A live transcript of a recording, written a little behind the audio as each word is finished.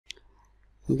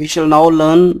We shall now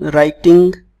learn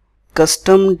writing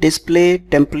custom display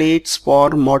templates for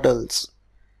models.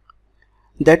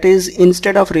 That is,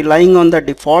 instead of relying on the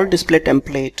default display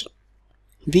template,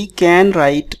 we can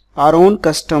write our own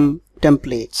custom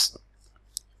templates.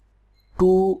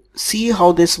 To see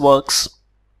how this works,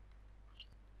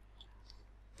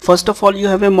 first of all, you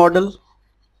have a model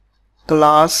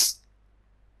class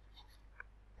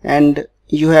and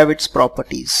you have its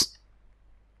properties.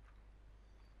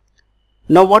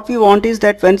 Now what we want is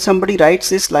that when somebody writes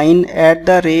this line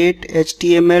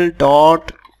 @HTML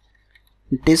dot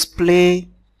display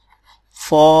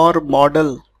for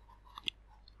model,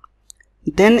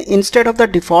 then instead of the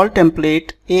default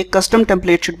template, a custom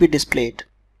template should be displayed.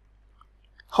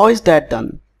 How is that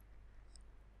done?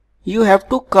 You have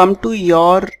to come to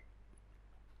your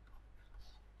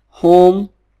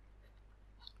home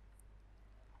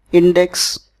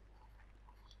index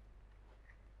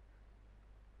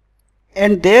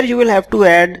and there you will have to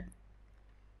add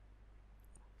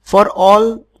for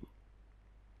all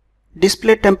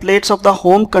display templates of the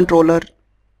home controller.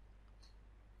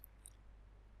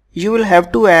 You will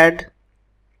have to add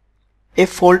a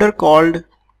folder called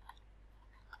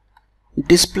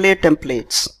display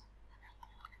templates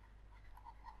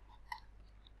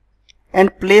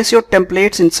and place your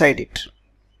templates inside it.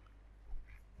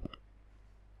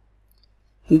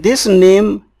 This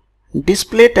name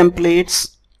display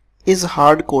templates is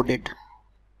hard coded.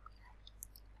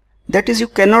 That is, you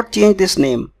cannot change this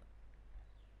name.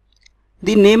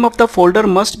 The name of the folder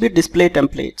must be display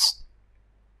templates.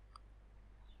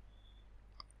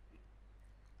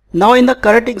 Now in the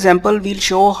current example, we'll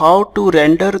show how to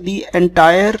render the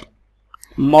entire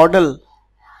model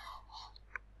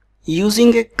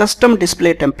using a custom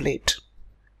display template.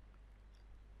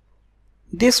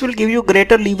 This will give you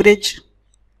greater leverage.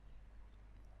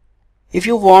 If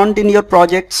you want in your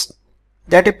projects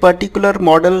that a particular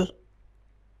model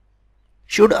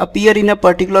should appear in a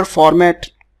particular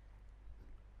format,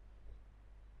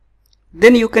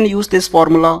 then you can use this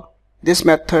formula, this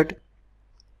method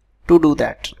to do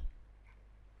that.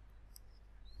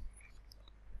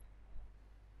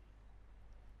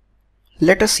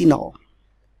 Let us see now.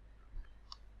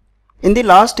 In the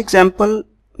last example,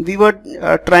 we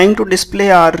were trying to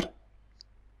display our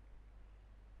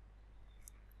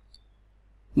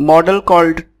model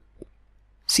called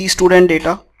C student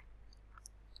data.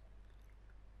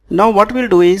 Now what we'll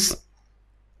do is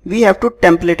we have to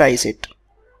templatize it.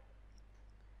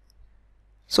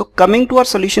 So coming to our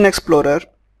Solution Explorer,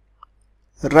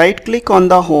 right click on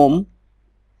the home.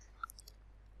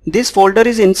 This folder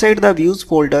is inside the views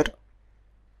folder,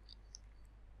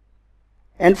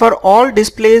 and for all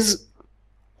displays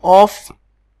of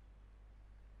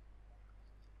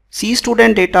C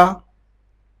student data,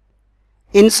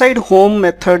 inside home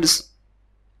methods,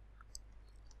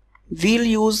 we'll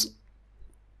use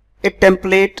a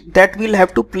template that we'll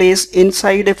have to place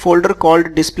inside a folder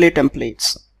called display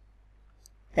templates.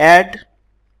 Add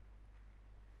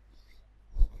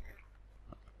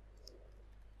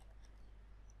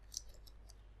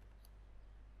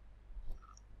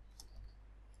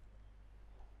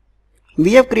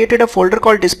we have created a folder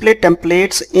called display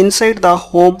templates inside the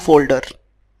home folder.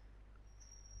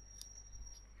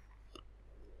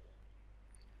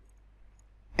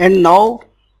 And now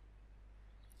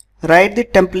write the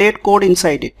template code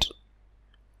inside it.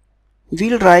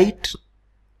 We'll write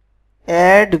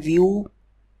add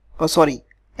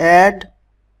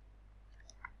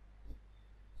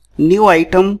new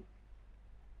item,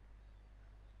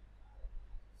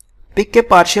 pick a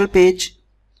partial page,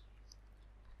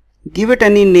 give it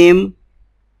any name,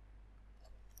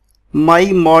 my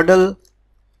model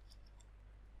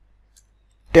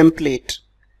template.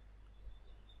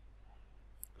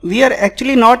 We are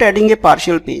actually not adding a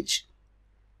partial page.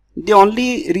 The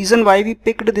only reason why we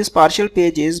picked this partial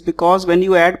page is because when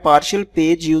you add partial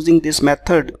page using this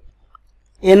method,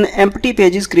 an empty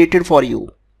page is created for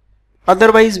you.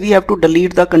 Otherwise we have to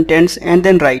delete the contents and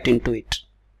then write into it.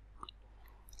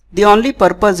 The only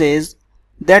purpose is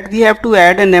that we have to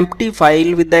add an empty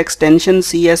file with the extension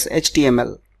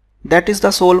CS_HTML. That is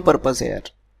the sole purpose here.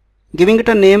 Giving it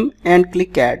a name and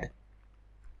click add.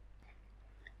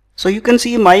 So you can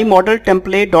see my model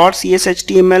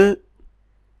template.cshtml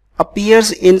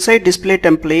appears inside display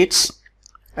templates.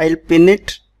 I'll pin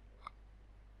it.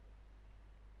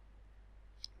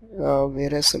 Where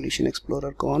has Solution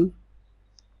Explorer gone?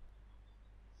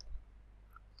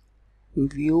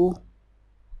 View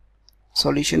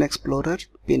Solution Explorer,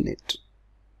 pin it.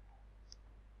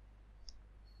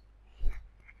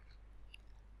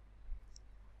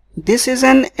 This is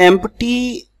an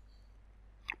empty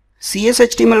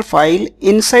CS_HTML file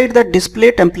inside the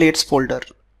display templates folder.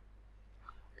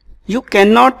 You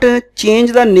cannot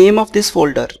change the name of this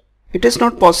folder. It is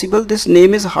not possible. This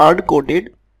name is hard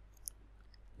coded.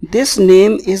 This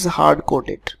name is hard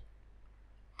coded.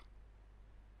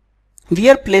 We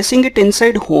are placing it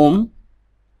inside home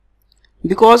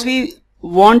because we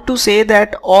want to say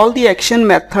that all the action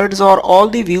methods or all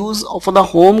the views of the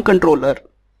home controller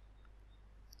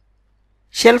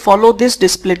shall follow this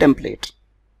display template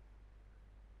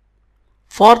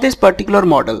for this particular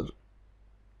model.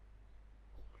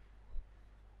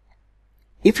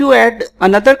 If you add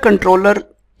another controller,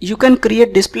 you can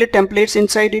create display templates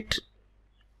inside it.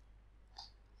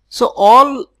 So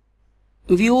all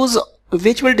views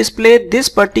which will display this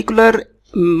particular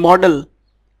model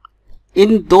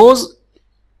in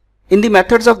the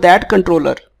methods of that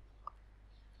controller,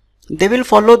 they will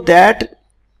follow that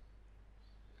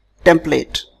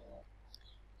template.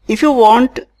 If you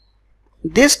want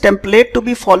this template to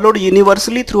be followed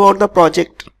universally throughout the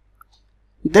project,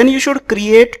 then you should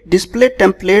create display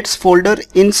templates folder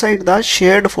inside the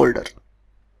shared folder.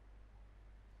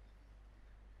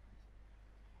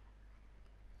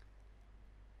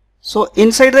 So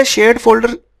inside the shared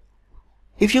folder,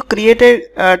 if you create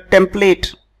a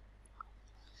template,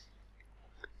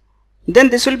 then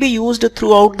this will be used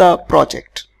throughout the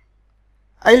project.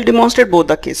 I'll demonstrate both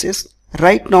the cases.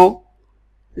 Right now,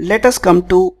 let us come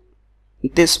to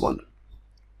this one.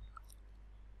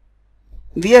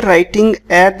 We are writing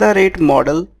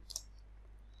 @model.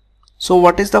 So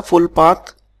what is the full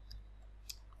path?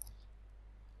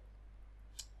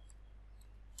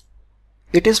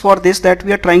 It is for this that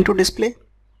we are trying to display.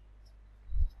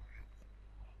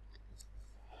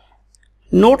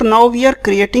 Note, now we are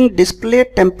creating display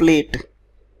template,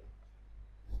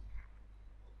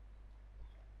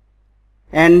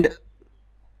 and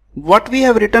what we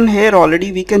have written here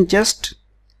already, we can just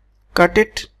cut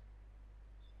it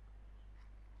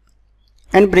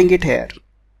and bring it here.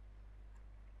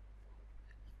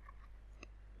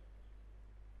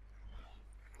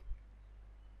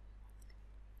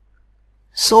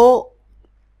 So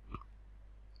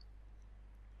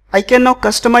I can now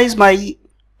customize my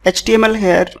HTML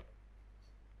here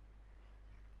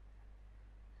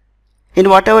in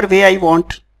whatever way I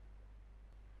want.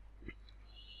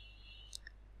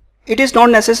 It is not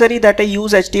necessary that I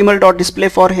use HTML.display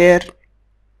for here.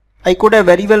 I could have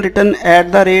very well written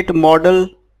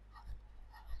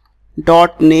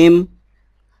 @model.name.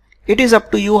 It is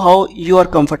up to you how you are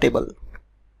comfortable.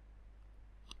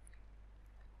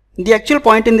 The actual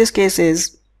point in this case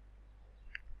is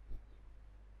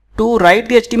to write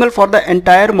the HTML for the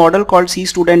entire model called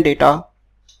CStudentData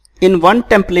in one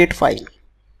template file.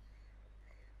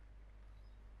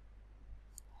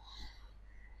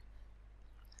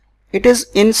 It is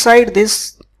inside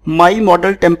this my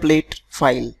model template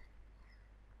file.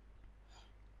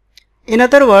 In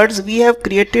other words, we have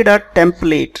created a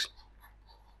template.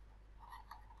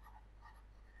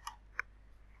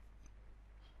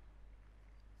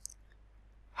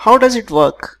 How does it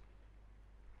work?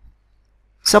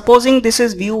 Supposing this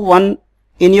is view 1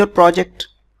 in your project,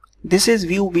 this is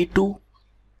view v2,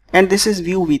 and this is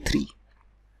view v3.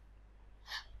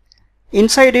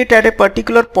 Inside it, at a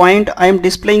particular point, I am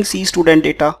displaying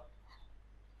CStudentData.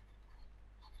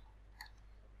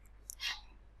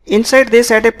 Inside this,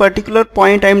 at a particular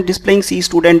point, I am displaying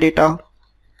CStudentData.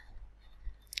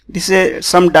 This is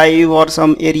some div or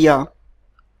some area.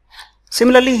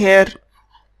 Similarly here,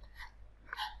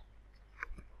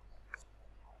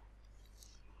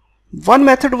 one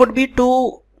method would be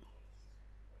to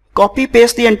copy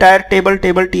paste the entire table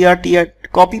tr,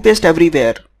 copy paste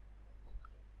everywhere.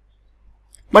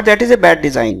 But that is a bad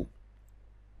design.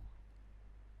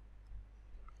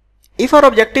 If our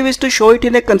objective is to show it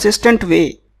in a consistent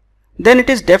way, then it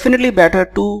is definitely better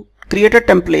to create a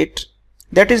template,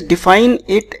 that is, define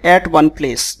it at one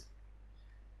place.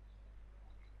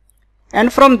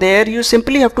 And from there you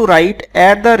simply have to write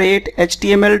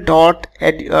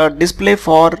 @HTML.display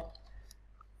for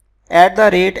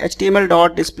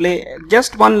 @HTML.display,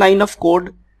 just one line of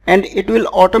code, and it will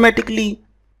automatically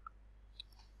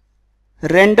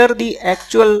render the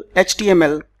actual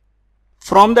HTML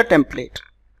from the template.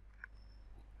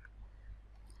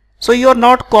 So you are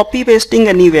not copy pasting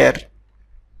anywhere.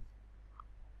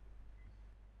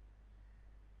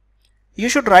 You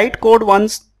should write code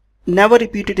once, never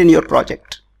repeat it in your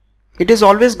project. It is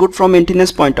always good from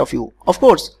maintenance point of view. Of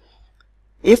course,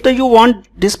 if you want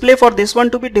display for this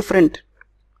one to be different,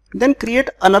 then create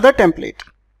another template.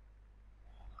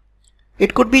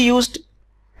 It could be used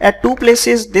at two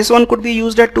places, this one could be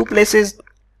used at two places,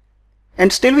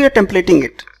 and still we are templating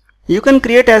it. You can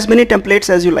create as many templates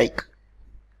as you like.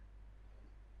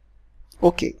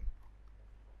 Okay.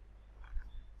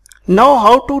 Now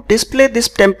how to display this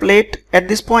template at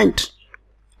this point?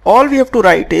 All we have to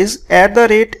write is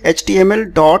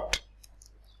 @HTML dot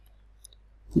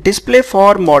display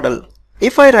for model.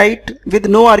 If I write with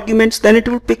no arguments, then it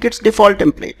will pick its default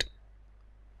template.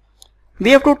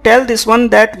 We have to tell this one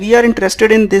that we are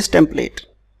interested in this template.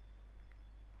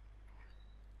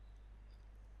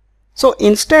 So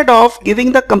instead of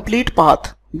giving the complete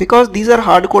path, because these are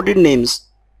hard-coded names,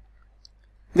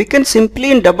 we can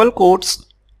simply in double quotes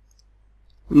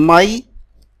my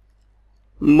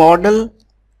model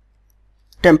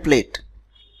template.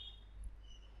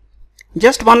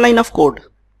 Just one line of code.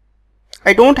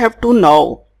 I don't have to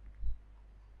now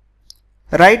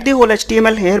write the whole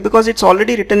HTML here because it's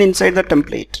already written inside the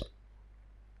template.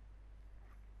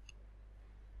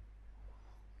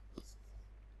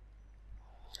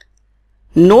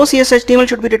 No CSS/HTML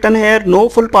should be written here, no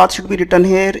full path should be written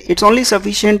here. It's only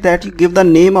sufficient that you give the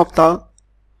name of the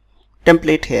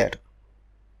template here.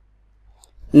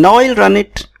 Now I'll run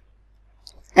it,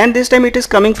 and this time it is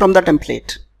coming from the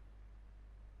template.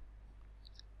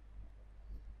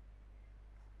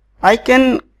 I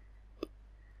can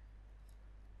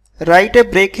write a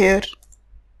break here.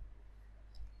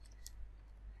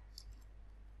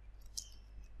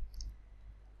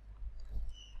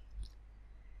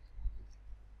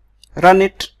 Run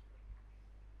it,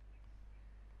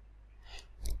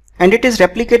 and it is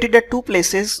replicated at two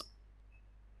places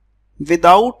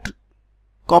without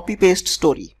copy paste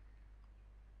story.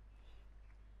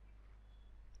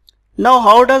 Now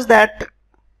how does that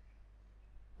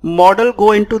model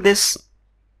go into this?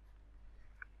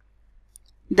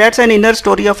 That's an inner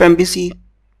story of MVC.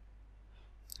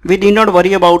 We need not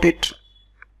worry about it.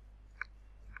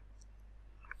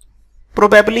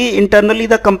 Probably internally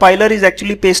the compiler is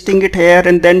actually pasting it here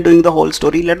and then doing the whole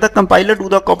story. Let the compiler do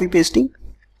the copy pasting.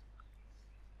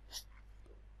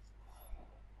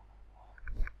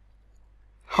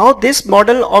 How this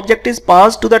model object is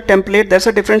passed to the template, that's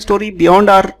a different story beyond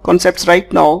our concepts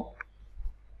right now.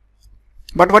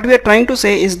 But what we are trying to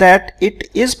say is that it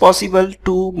is possible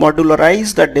to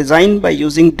modularize the design by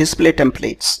using display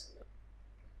templates.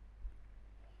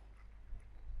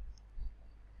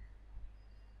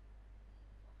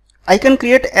 I can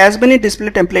create as many display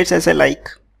templates as I like.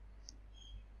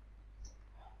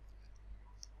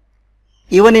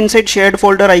 Even inside shared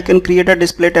folder I can create a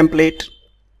display template.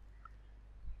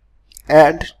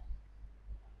 Add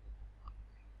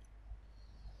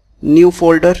new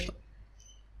folder,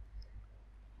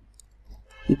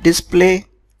 display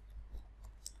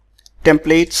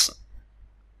templates,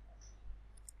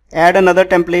 add another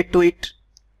template to it,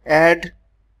 add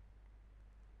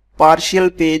partial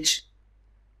page,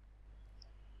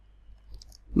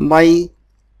 my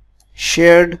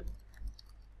shared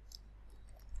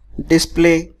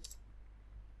display,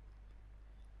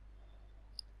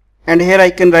 and here I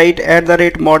can write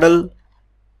 @model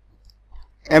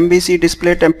MVC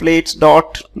display templates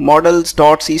dot models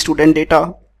dot C student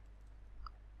data.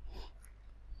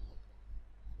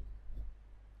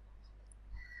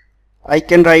 I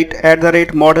can write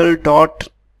 @model dot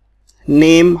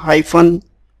name hyphen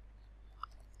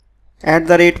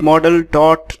 @model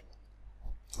dot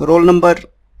roll number,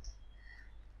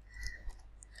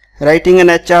 writing an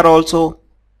HR also.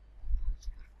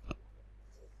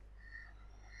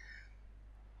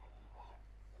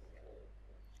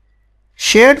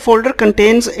 Shared folder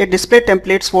contains a display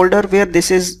templates folder where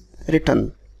this is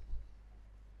written.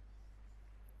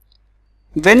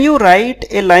 When you write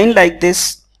a line like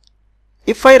this,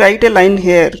 if I write a line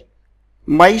here,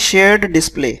 my shared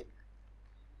display,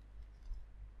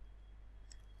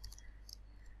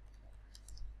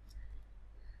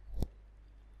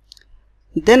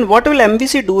 then what will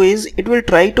MVC do is it will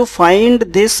try to find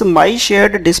this my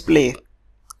shared display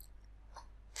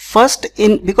first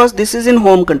in, because this is in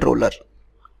home controller,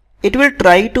 it will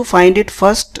try to find it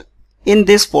first in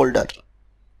this folder.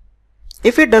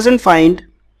 If it doesn't find,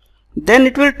 then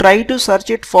it will try to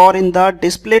search it for in the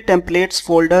display templates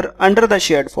folder under the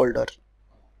shared folder.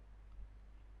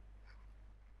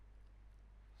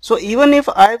 So even if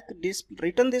I've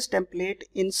written this template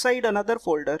inside another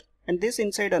folder and this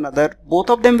inside another, both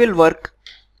of them will work,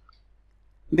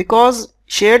 because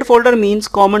shared folder means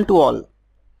common to all.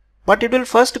 But it will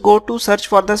first go to search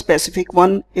for the specific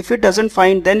one. If it doesn't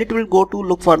find, then it will go to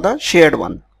look for the shared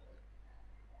one.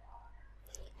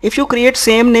 If you create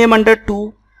same name under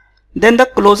two, then the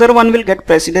closer one will get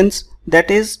precedence. That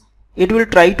is, it will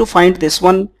try to find this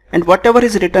one, and whatever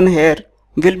is written here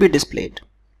will be displayed.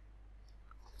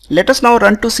 Let us now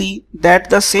run to see that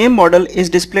the same model is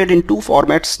displayed in two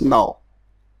formats now.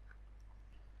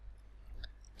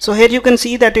 So here you can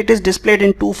see that it is displayed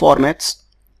in two formats,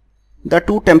 the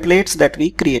two templates that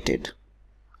we created.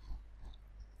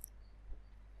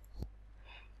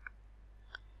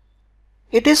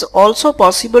 It is also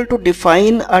possible to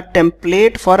define a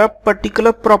template for a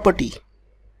particular property.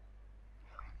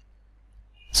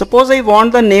 Suppose I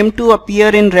want the name to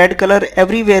appear in red color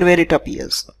everywhere where it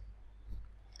appears.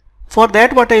 For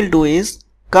that, what I'll do is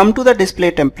come to the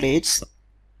display templates,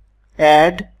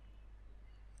 add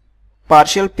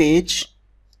partial page,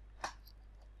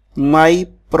 my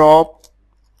prop,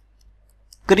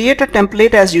 create a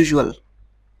template as usual.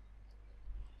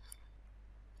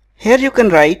 Here you can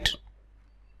write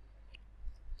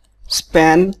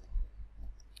span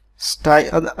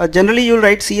style. Generally you'll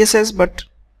write CSS, but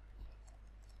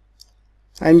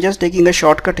I'm just taking a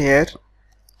shortcut here.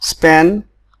 Span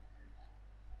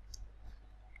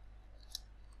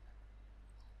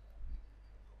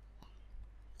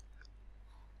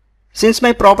since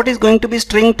my property is going to be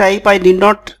string type, I did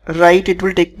not write, it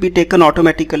will be taken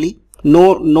automatically.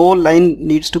 No line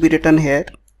needs to be written here.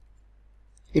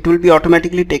 It will be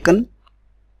automatically taken.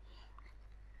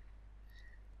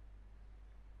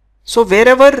 So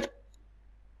wherever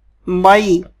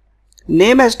my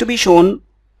name has to be shown,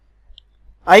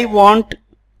 I want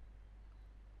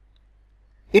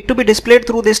it to be displayed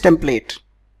through this template.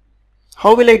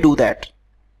 How will I do that?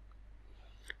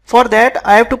 For that,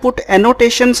 I have to put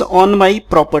annotations on my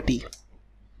property.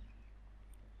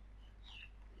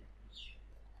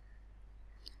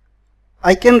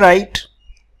 I can write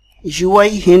UI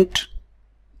hint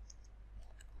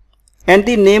and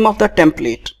the name of the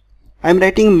template. I am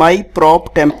writing my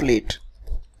prop template.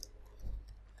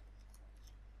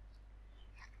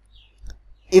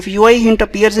 If UI hint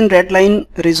appears in red line,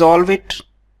 resolve it.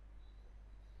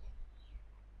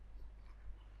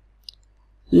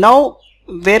 Now,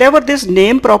 wherever this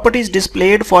name property is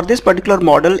displayed for this particular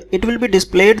model, it will be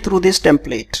displayed through this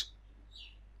template.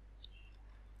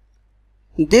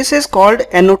 This is called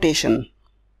annotation.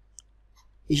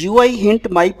 UI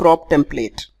hint my prop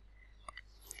template.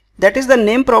 That is, the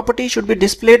name property should be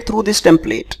displayed through this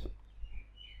template.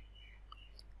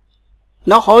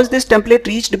 Now how is this template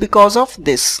reached? Because of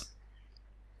this.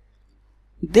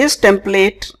 This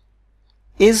template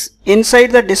is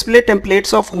inside the display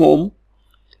templates of home.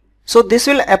 So this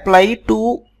will apply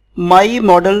to my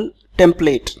model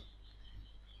template.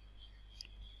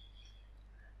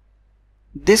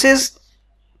 This is,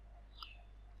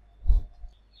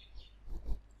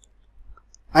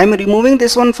 I am removing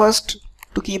this one first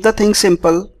to keep the thing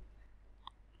simple.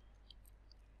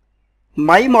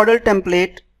 My model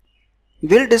template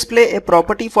will display a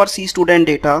property for C student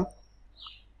data,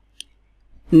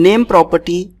 name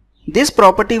property. This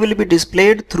property will be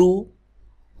displayed through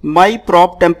my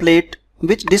prop template,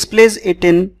 which displays it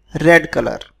in red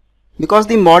color, because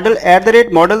the model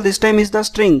 @model this time is the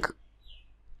string,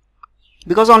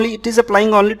 because only it is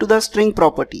applying only to the string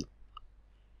property.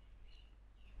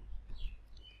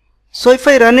 So if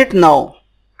I run it now,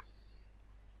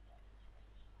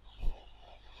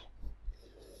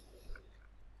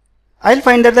 I'll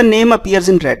find that the name appears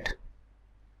in red.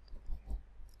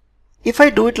 If I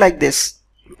do it like this,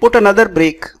 put another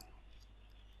break,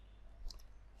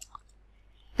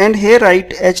 and here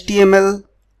write HTML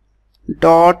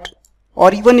dot,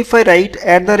 or even if I write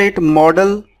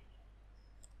 @model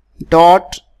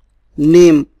dot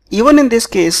name, even in this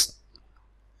case,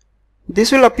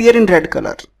 this will appear in red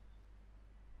color.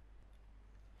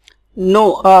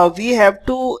 No, we have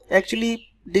to actually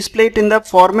display it in the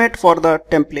format for the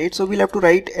template. So we'll have to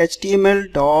write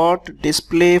HTML dot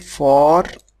display for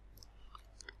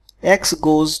x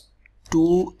goes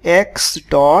to x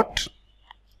dot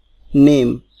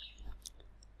name.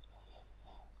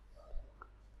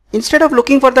 Instead of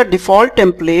looking for the default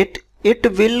template, it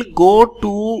will go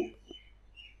to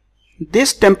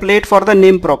this template for the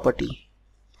name property.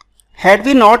 Had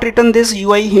we not written this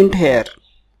UI hint here,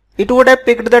 it would have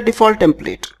picked the default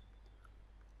template.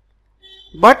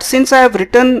 But since I have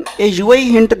written a UI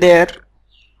hint there,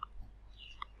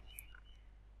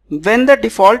 when the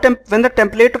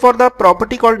template for the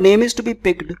property called name is to be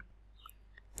picked,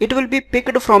 it will be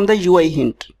picked from the UI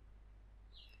hint,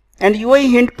 and UI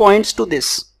hint points to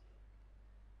this.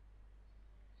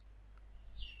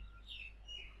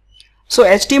 So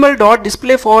HTML dot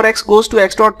display for x goes to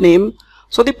x dot name.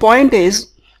 So the point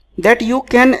is that you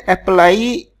can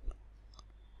apply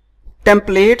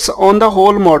templates on the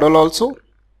whole model also,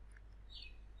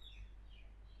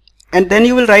 and then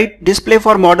you will write display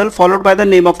for model followed by the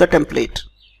name of the template.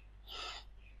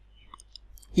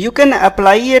 You can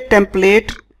apply a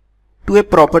template to a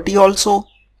property also.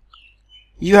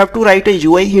 You have to write a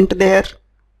UI hint there.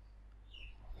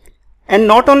 And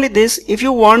not only this, if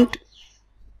you want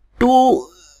to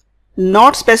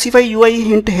not specify UI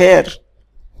hint here,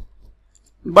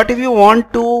 but if you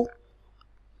want to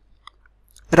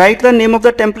write the name of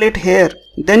the template here,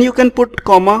 then you can put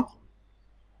comma.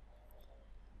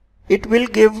 It will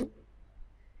give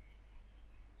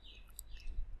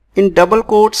in double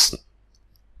quotes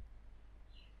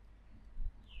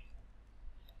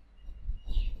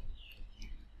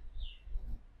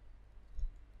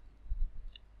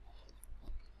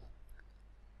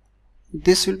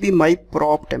this will be my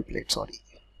prop template, sorry.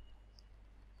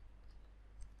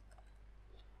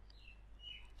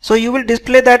 So you will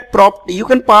display that prop. You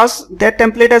can pass that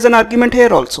template as an argument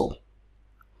here also.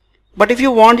 But if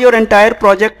you want your entire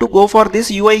project to go for this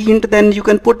UI hint, then you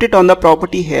can put it on the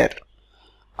property here.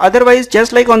 Otherwise,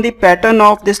 just like on the pattern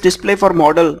of this display for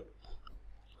model,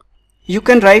 you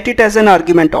can write it as an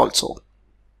argument also.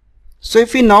 So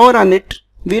if we now run it,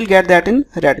 we'll get that in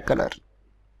red color.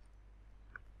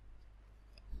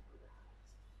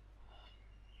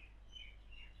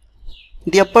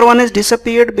 The upper one has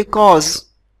disappeared because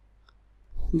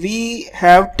we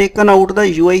have taken out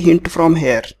the UI hint from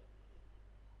here.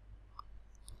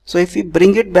 So if we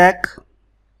bring it back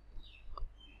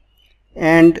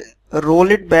and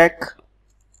roll it back,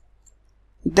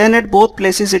 then at both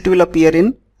places it will appear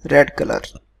in red color.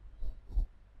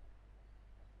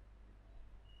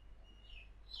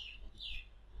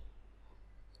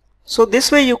 So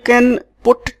this way you can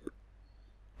put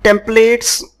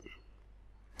templates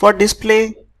for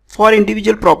display for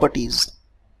individual properties.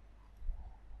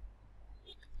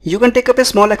 You can take up a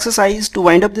small exercise to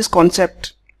wind up this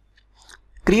concept.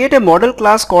 Create a model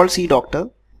class called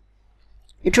CDoctor.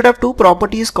 It should have two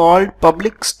properties called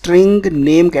public string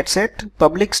name getSet,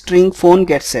 public string phone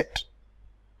getSet.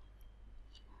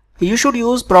 You should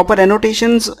use proper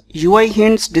annotations, UI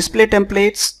hints, display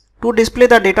templates to display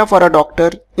the data for a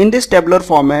doctor in this tabular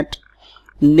format,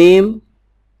 name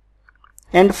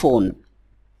and phone.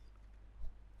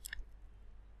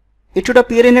 It should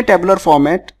appear in a tabular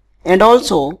format, and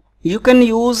also you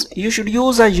should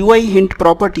use a UI hint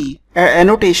property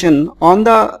annotation on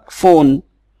the phone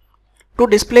to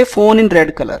display phone in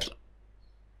red color.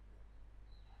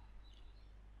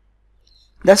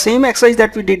 The same exercise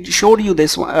that we showed you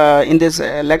this in this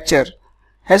lecture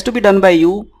has to be done by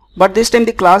you, but this time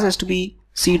the class has to be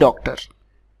CDoctor.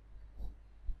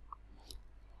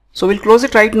 So we'll close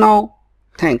it right now.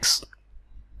 Thanks.